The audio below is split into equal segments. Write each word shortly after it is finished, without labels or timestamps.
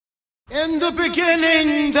In the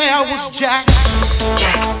beginning there was Jack.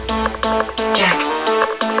 Jack, Jack,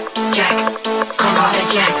 Jack, come on,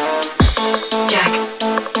 it's Jack. Jack,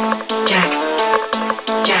 Jack,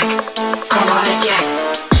 Jack, come on, it's Jack.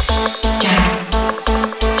 Jack,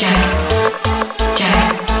 Jack, Jack,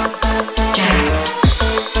 Jack,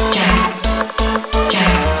 Jack,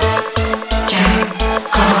 Jack, Jack,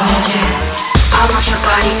 come on, it's Jack. I want your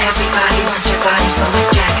body, everybody wants your body, so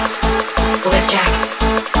let's Jack. Let's Jack.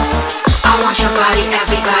 I want your body,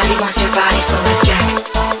 everybody wants your body, so let's jack.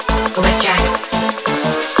 Let's jack.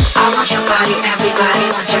 I want your body, everybody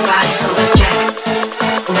wants your body, so let's jack.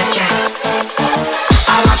 Let's jack.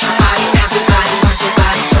 I want your body, everybody wants your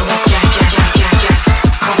body, so let's jack, jack, jack, jack, jack.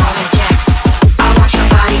 Come on, let's jack. I want your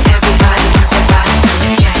body, everybody wants your body, so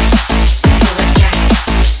let's jack. Let's jack.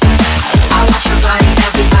 I want your body,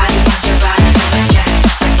 everybody wants your body, so let's jack.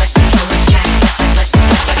 Let's jack.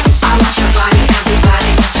 I want your body, everybody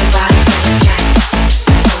wants your body, so let's jack.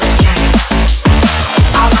 Let's jack.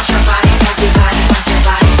 I want your body, everybody wants your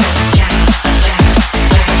body, so let's jack.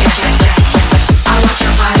 Jack, jack, jack, jack, jack. I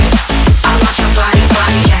want your body,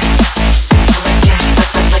 body jack. Let's jack.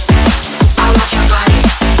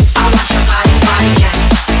 I want your body, body jack.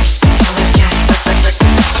 Let's jack.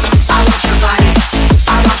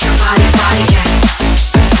 I want your body, body jack.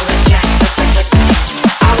 Let's jack.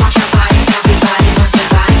 I want your body, everybody wants your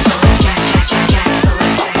body, so let's jack, jack, jack, jack.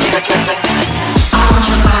 Let's jack, jack, jack. I want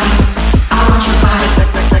your body, I want your body,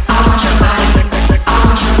 I want your body, I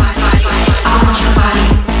want your body, I want your body,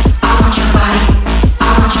 I want your body, I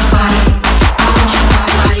want your body, I want your body.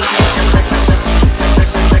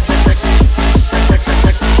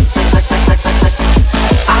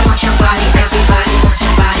 I want your body, everybody wants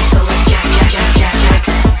your body, so let's jack, jack, jack, jack, jack.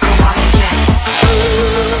 Come on, let's jack.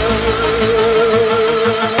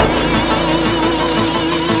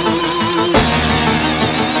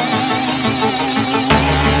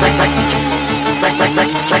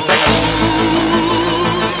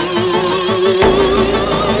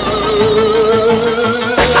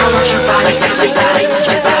 I want your body, everybody wants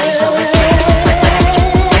your body.